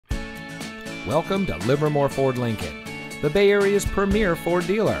Welcome to Livermore Ford Lincoln, the Bay Area's premier Ford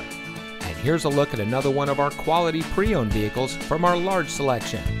dealer. And here's a look at another one of our quality pre-owned vehicles from our large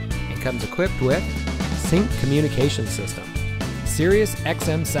selection. It comes equipped with Sync Communication System, Sirius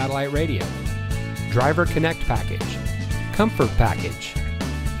XM Satellite Radio, Driver Connect Package, Comfort Package,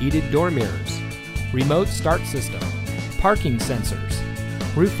 Heated Door Mirrors, Remote Start System, Parking Sensors,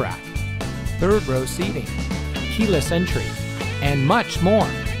 Roof Rack, Third Row Seating, Keyless Entry, and much more.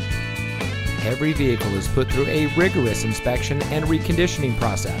 Every vehicle is put through a rigorous inspection and reconditioning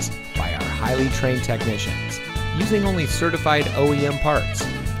process by our highly trained technicians, using only certified OEM parts,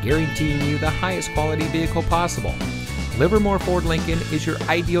 guaranteeing you the highest quality vehicle possible. Livermore Ford Lincoln is your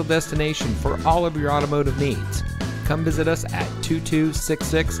ideal destination for all of your automotive needs. Come visit us at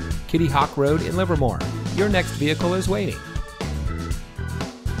 2266 Kittyhawk Road in Livermore. Your next vehicle is waiting.